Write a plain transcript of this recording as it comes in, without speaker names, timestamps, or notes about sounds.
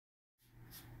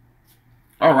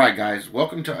All right, guys,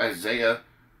 welcome to Isaiah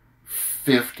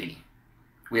 50.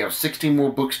 We have 16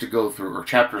 more books to go through, or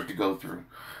chapters to go through,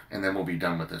 and then we'll be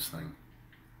done with this thing.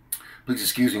 Please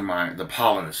excuse me, the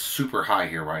pollen is super high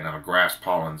here right now, grass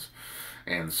pollens,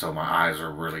 and so my eyes are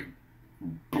really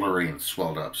blurry and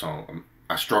swelled up, so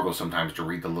I struggle sometimes to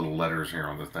read the little letters here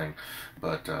on the thing,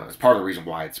 but it's part of the reason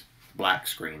why it's black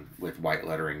screen with white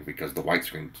lettering, because the white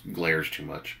screen glares too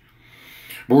much.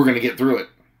 But we're going to get through it.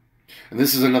 And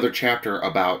this is another chapter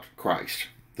about Christ,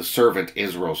 the servant,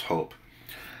 Israel's hope.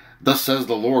 Thus says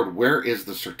the Lord, where is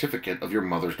the certificate of your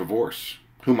mother's divorce,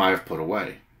 whom I have put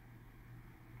away?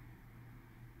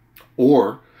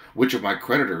 Or which of my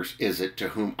creditors is it to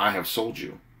whom I have sold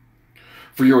you?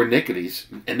 For your iniquities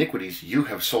you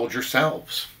have sold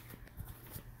yourselves.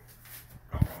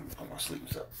 Oh, I want to sleep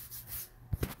this up.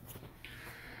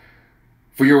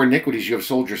 For your iniquities you have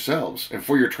sold yourselves, and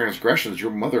for your transgressions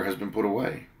your mother has been put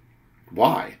away.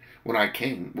 Why, when I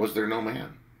came, was there no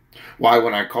man? Why,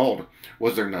 when I called,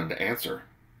 was there none to answer?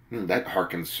 That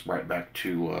harkens right back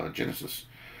to Genesis.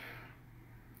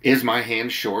 Is my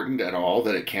hand shortened at all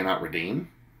that it cannot redeem?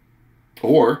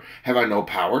 Or have I no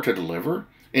power to deliver?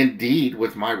 Indeed,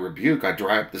 with my rebuke I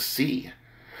dry up the sea.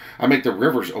 I make the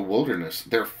rivers a wilderness.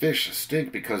 Their fish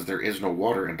stink because there is no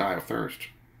water and die of thirst.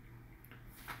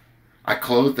 I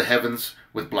clothe the heavens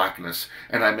with blackness,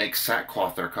 and I make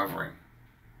sackcloth their covering.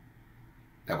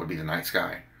 That would be the night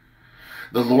sky.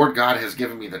 The Lord God has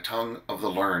given me the tongue of the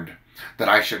learned, that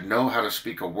I should know how to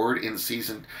speak a word in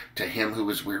season to him who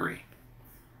is weary.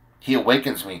 He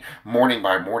awakens me morning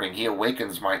by morning. He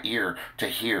awakens my ear to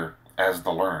hear as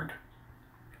the learned.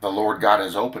 The Lord God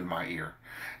has opened my ear,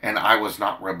 and I was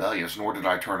not rebellious, nor did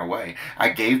I turn away. I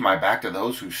gave my back to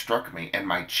those who struck me, and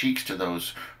my cheeks to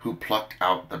those who plucked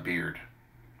out the beard.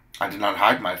 I did not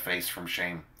hide my face from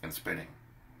shame and spitting.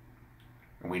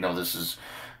 And we know this is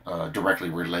directly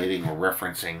relating or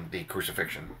referencing the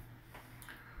crucifixion.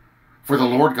 For the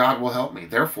Lord God will help me.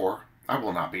 Therefore, I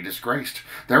will not be disgraced.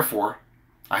 Therefore,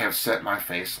 I have set my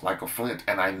face like a flint,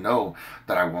 and I know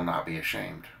that I will not be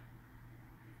ashamed.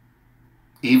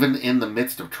 Even in the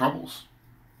midst of troubles,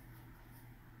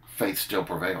 faith still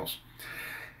prevails.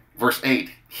 Verse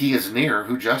 8, He is near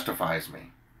who justifies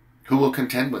me. Who will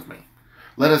contend with me?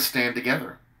 Let us stand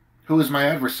together. Who is my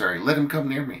adversary? Let him come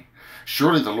near me.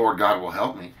 Surely the Lord God will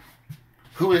help me.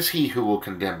 Who is he who will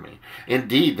condemn me?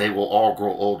 Indeed, they will all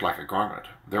grow old like a garment.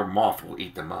 Their moth will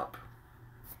eat them up.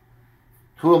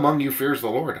 Who among you fears the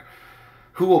Lord?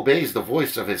 Who obeys the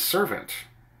voice of his servant?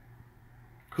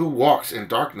 Who walks in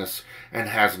darkness and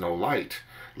has no light?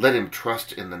 Let him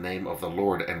trust in the name of the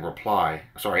Lord and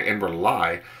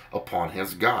rely upon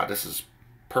his God. This is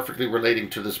perfectly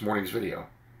relating to this morning's video.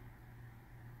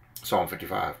 Psalm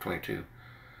 55:22.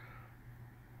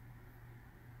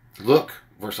 Look,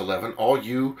 verse 11, all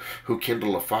you who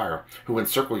kindle a fire, who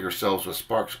encircle yourselves with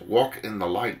sparks, walk in the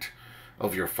light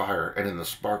of your fire, and in the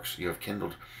sparks you have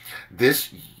kindled.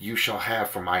 This you shall have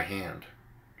from my hand.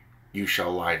 You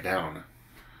shall lie down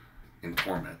in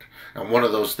torment. Now, one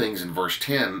of those things in verse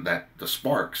 10, that the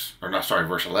sparks,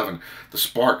 verse 11, the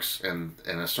sparks and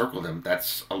encircle them,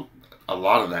 that's a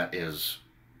lot of that is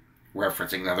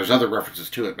referencing, now there's other references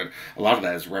to it, but a lot of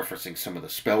that is referencing some of the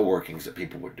spell workings that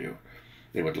people would do.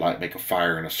 They would make a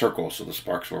fire in a circle so the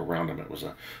sparks were around them. It was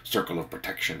a circle of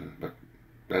protection, but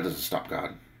that doesn't stop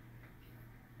God.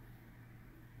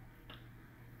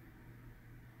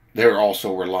 They're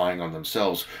also relying on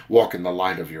themselves. Walk in the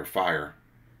light of your fire.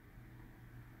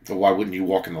 So why wouldn't you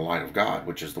walk in the light of God,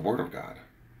 which is the Word of God?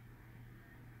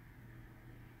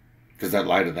 Because that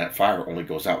light of that fire only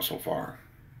goes out so far.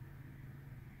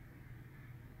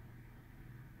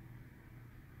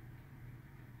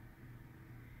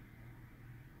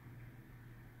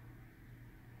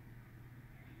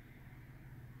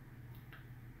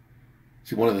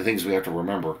 See, one of the things we have to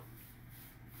remember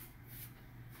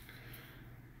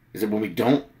is that when we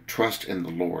don't trust in the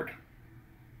Lord,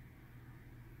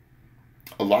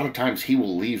 a lot of times He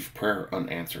will leave prayer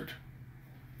unanswered.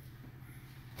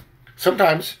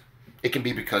 Sometimes it can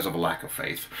be because of a lack of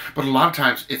faith, but a lot of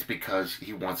times it's because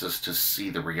He wants us to see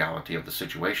the reality of the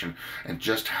situation and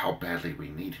just how badly we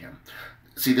need Him.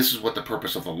 See, this is what the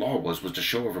purpose of the law was to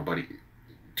show everybody,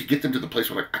 to get them to the place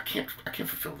where, like, I can't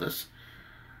fulfill this.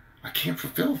 I can't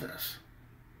fulfill this.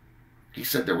 He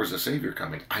said there was a Savior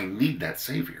coming. I need that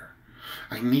Savior.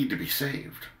 I need to be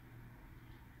saved.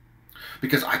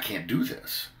 Because I can't do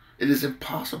this. It is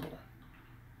impossible.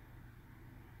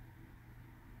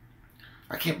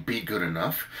 I can't be good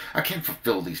enough. I can't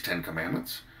fulfill these 10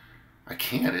 commandments. I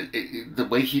can't. The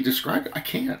way He described it, I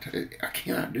can't. I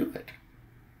cannot do it.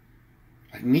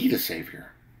 I need a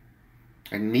Savior.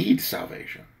 and need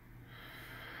salvation.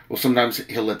 Well, sometimes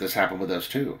he'll let this happen with us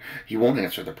too. He won't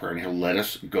answer the prayer, and he'll let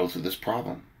us go through this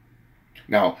problem.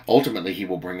 Now, ultimately, he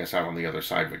will bring us out on the other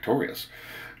side victorious,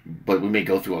 but we may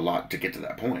go through a lot to get to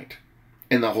that point.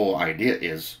 And the whole idea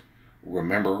is,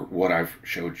 remember what I've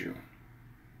showed you.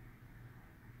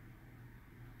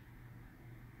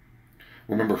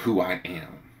 Remember who I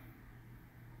am.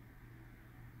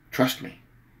 Trust me.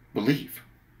 Believe.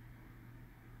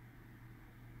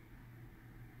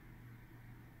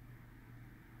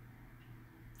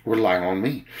 Rely on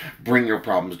me. Bring your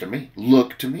problems to me.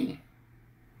 Look to me.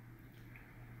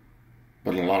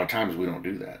 But a lot of times we don't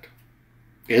do that.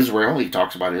 Israel, he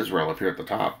talks about Israel up here at the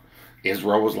top.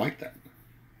 Israel was like that.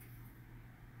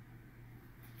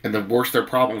 And the worse their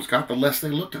problems got, the less they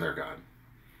looked to their God.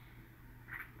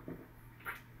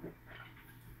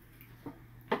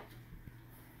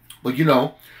 But you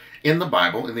know, in the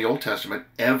Bible, in the Old Testament,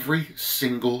 every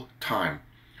single time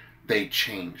they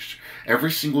changed.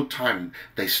 Every single time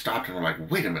they stopped and were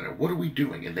like, wait a minute, what are we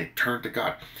doing? And they turned to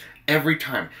God. Every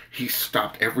time he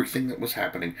stopped everything that was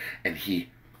happening and he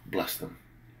blessed them.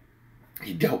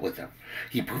 He dealt with them.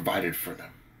 He provided for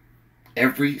them.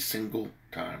 Every single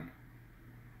time.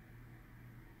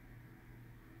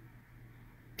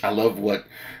 I love what,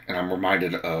 and I'm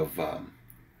reminded of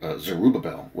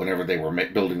Zerubbabel, whenever they were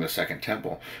building the second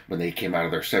temple, when they came out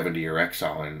of their 70-year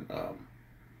exile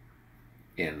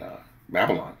in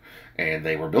Babylon, and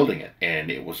they were building it,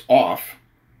 and it was off.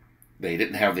 They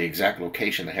didn't have the exact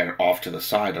location. They had it off to the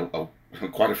side of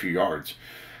quite a few yards,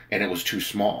 and it was too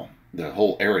small. The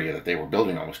whole area that they were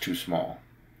building on was too small,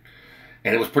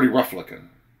 and it was pretty rough looking.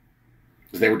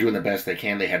 Because they were doing the best they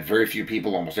can. They had very few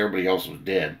people. Almost everybody else was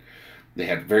dead. They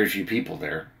had very few people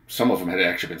there. Some of them had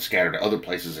actually been scattered to other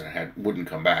places and wouldn't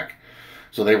come back.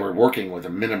 So they were working with a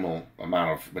minimal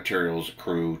amount of materials,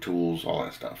 crew, tools, all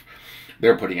that stuff.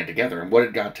 They're putting it together. And what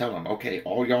did God tell them? Okay,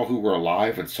 all y'all who were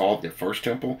alive and saw the first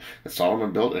temple that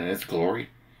Solomon built in its glory,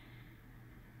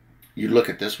 you look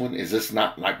at this one. Is this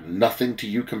not like nothing to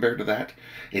you compared to that?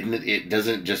 It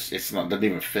doesn't just, doesn't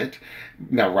even fit.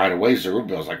 Now right away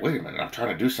Zerubbabel's like, wait a minute, I'm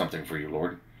trying to do something for you,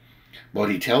 Lord. But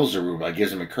he tells Zerubbabel,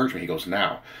 gives him encouragement. He goes,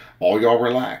 now, all y'all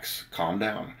relax, calm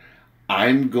down.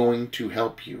 I'm going to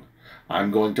help you. I'm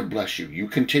going to bless you. You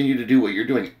continue to do what you're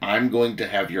doing. I'm going to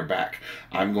have your back.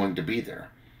 I'm going to be there.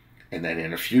 And then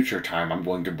in a future time, I'm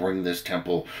going to bring this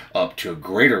temple up to a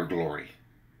greater glory.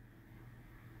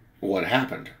 What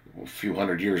happened? A few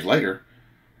hundred years later,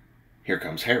 here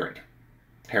comes Herod.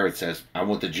 Herod says, I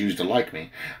want the Jews to like me.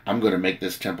 I'm going to make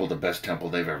this temple the best temple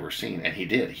they've ever seen. And he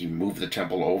did. He moved the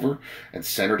temple over and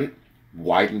centered it,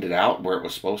 widened it out where it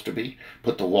was supposed to be,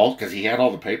 put the walls, because he had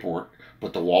all the paperwork,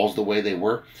 put the walls the way they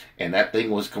were, and that thing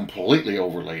was completely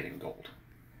overlaid in gold.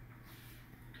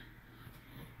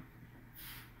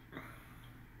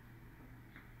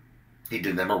 He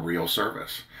did them a real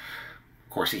service.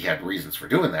 Of course, he had reasons for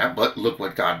doing that, but look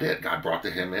what God did. God brought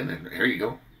him in, and here you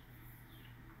go.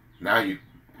 Now you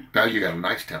got a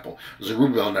nice temple.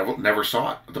 Zerubbabel never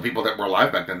saw it. The people that were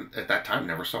alive back then at that time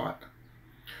never saw it.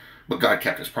 But God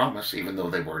kept his promise, even though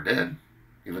they were dead,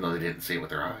 even though they didn't see it with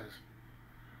their eyes.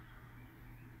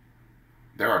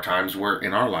 There are times where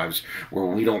in our lives where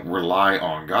we don't rely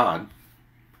on God.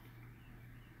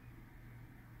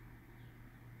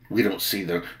 We don't see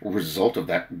the result of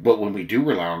that. But when we do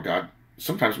rely on God,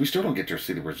 sometimes we still don't get to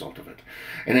see the result of it.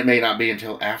 And it may not be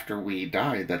until after we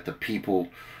die that the people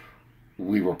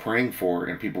we were praying for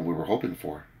and people we were hoping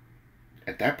for,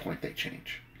 at that point they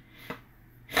change.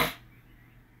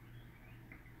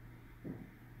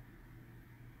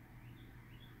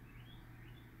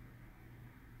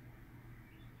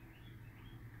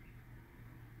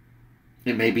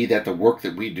 It may be that the work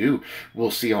that we do will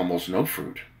see almost no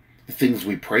fruit. The things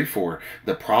we pray for,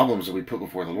 the problems that we put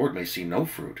before the Lord may see no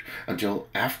fruit until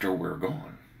after we're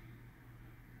gone.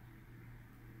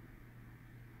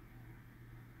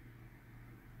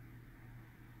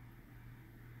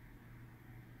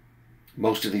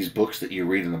 Most of these books that you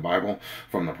read in the Bible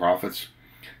from the prophets,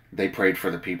 they prayed for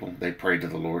the people. They prayed to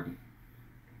the Lord.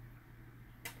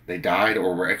 They died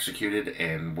or were executed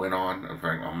and went on.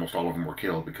 Almost all of them were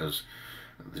killed because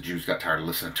the Jews got tired of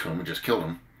listening to them and just killed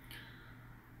them.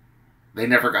 They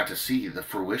never got to see the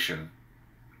fruition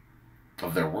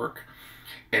of their work.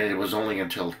 And it was only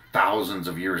until thousands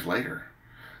of years later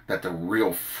that the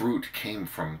real fruit came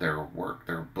from their work,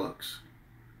 their books.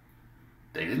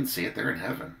 They didn't see it. They're in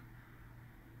heaven.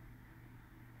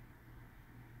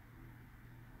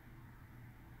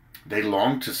 They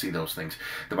longed to see those things.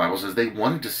 The Bible says they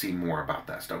wanted to see more about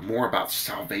that stuff, more about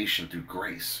salvation through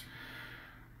grace.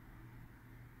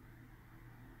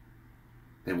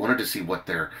 They wanted to see what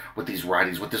these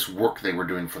writings, what this work they were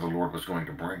doing for the Lord was going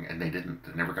to bring, and they didn't.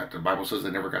 They never got to, the Bible says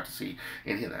they never got to see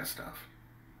any of that stuff.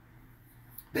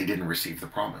 They didn't receive the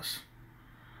promise.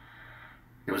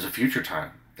 It was a future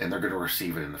time, and they're going to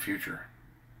receive it in the future.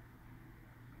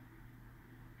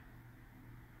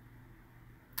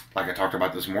 Like I talked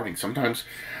about this morning, sometimes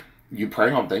you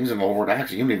pray on things and the Lord acts,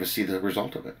 and you don't even see the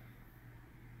result of it.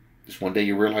 Just one day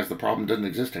you realize the problem doesn't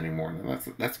exist anymore,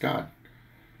 and that's God.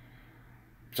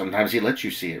 Sometimes he lets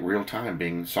you see it real time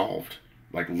being solved.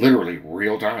 Like literally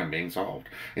real time being solved.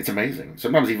 It's amazing.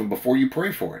 Sometimes even before you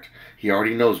pray for it, he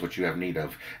already knows what you have need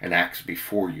of and acts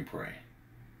before you pray.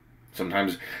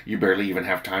 Sometimes you barely even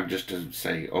have time just to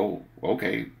say, oh,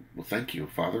 okay, well, thank you,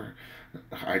 Father.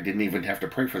 I didn't even have to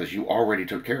pray for this. You already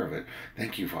took care of it.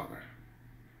 Thank you, Father.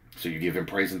 So you give him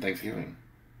praise and thanksgiving.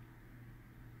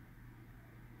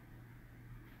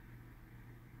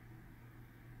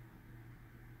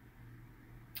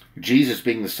 Jesus,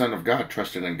 being the Son of God,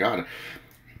 trusted in God,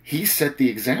 he set the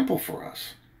example for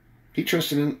us. He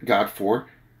trusted in God for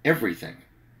everything.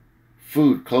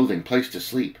 Food, clothing, place to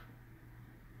sleep,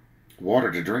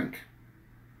 water to drink.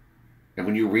 And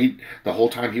when you read the whole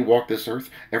time he walked this earth,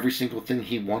 every single thing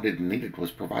he wanted and needed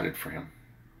was provided for him.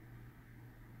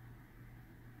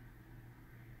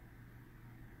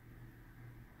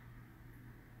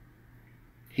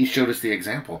 He showed us the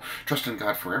example. Trust in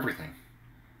God for everything,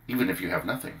 even if you have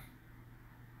nothing.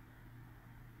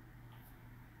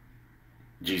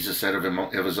 Jesus said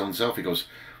of his own self, he goes,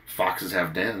 foxes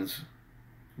have dens,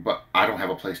 but I don't have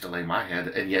a place to lay my head,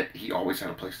 and yet he always had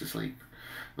a place to sleep.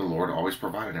 The Lord always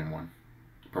provided him one.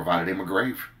 Provided him a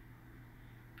grave.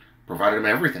 Provided him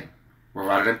everything.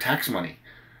 Provided him tax money.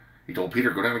 He told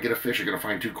Peter, go down and get a fish. You're going to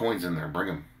find 2 coins in there. Bring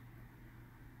them.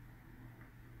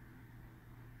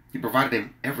 He provided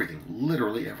him everything.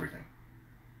 Literally everything.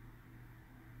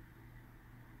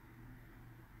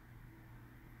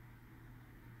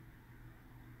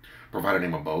 Provided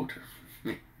him a boat.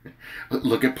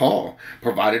 Look at Paul.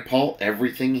 Provided Paul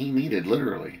everything he needed,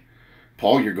 literally.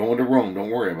 Paul, you're going to Rome. Don't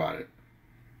worry about it.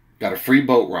 Got a free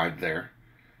boat ride there.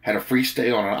 Had a free stay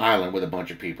on an island with a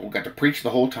bunch of people. Got to preach the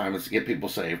whole time and get people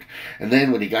saved. And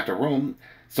then when he got to Rome,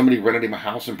 somebody rented him a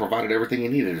house and provided everything he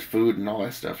needed, his food and all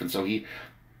that stuff. And so he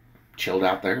chilled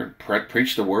out there and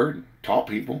preached the word, taught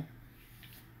people.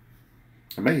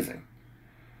 Amazing.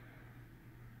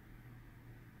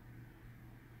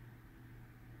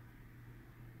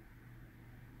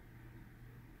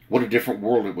 What a different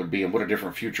world it would be, and what a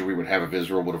different future we would have if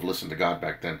Israel would have listened to God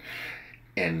back then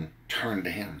and turned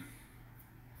to him.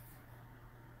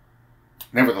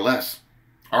 Nevertheless,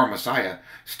 our Messiah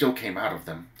still came out of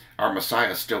them. Our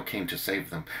Messiah still came to save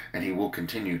them, and he will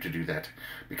continue to do that,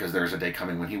 because there is a day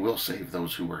coming when he will save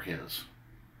those who are his.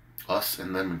 Us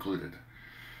and them included.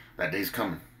 That day's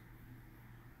coming.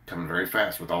 Coming very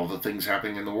fast. With all the things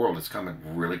happening in the world, it's coming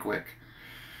really quick.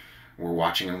 We're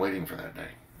watching and waiting for that day.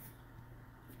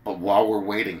 But while we're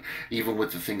waiting, even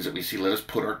with the things that we see, let us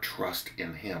put our trust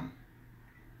in him.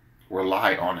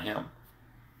 Rely on him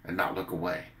and not look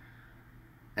away.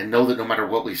 And know that no matter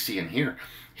what we see and hear,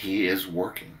 he is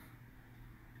working.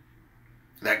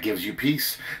 That gives you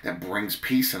peace. That brings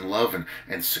peace and love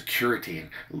and security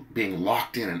and being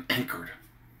locked in and anchored.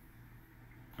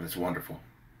 And it's wonderful.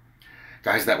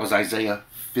 Guys, that was Isaiah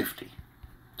 50.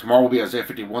 Tomorrow will be Isaiah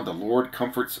 51. The Lord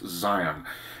comforts Zion.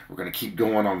 We're going to keep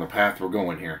going on the path we're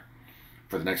going here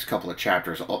for the next couple of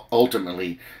chapters.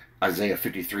 Ultimately, Isaiah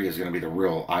 53 is going to be the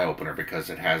real eye-opener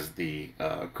because it has the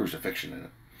crucifixion in it.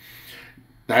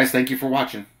 Guys, thank you for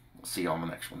watching. See you on the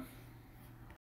next one.